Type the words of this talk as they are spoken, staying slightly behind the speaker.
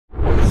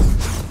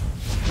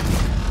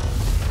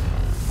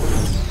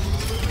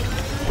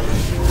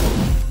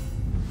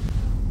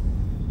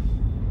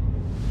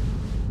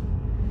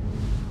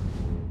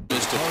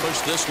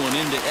this one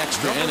into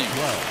extra innings.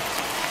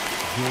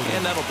 And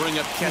that'll bring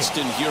up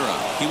Hiura.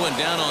 He went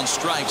down on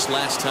strikes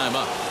last time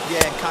up.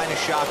 Yeah, and kind of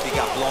shocked he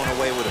got blown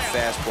away with a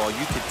fastball.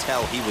 You could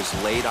tell he was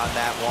late on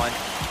that one.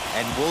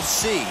 And we'll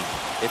see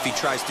if he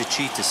tries to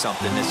cheat to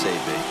something this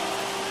AB.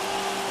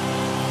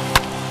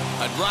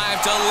 A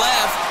drive to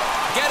left.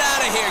 Get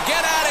out of here.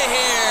 Get out of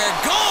here.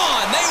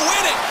 Gone. They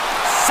win it.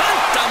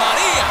 Santa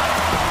Maria.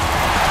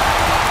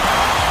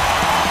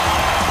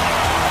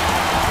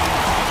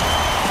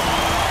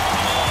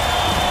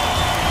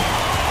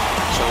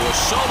 So a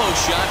solo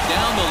shot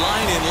down the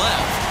line in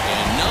left.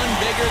 And none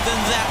bigger than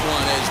that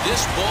one as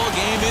this ball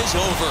game is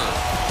over.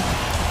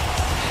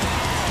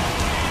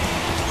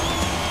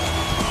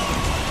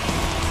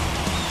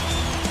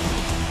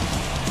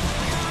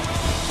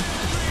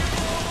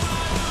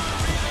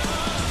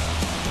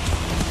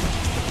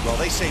 Well,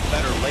 they say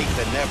better late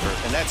than never,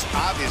 and that's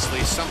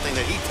obviously something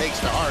that he takes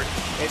to heart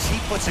as he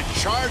puts a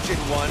charge in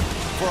one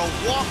for a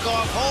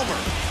walk-off homer.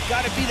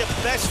 Got to be the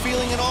best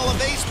feeling in all of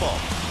baseball.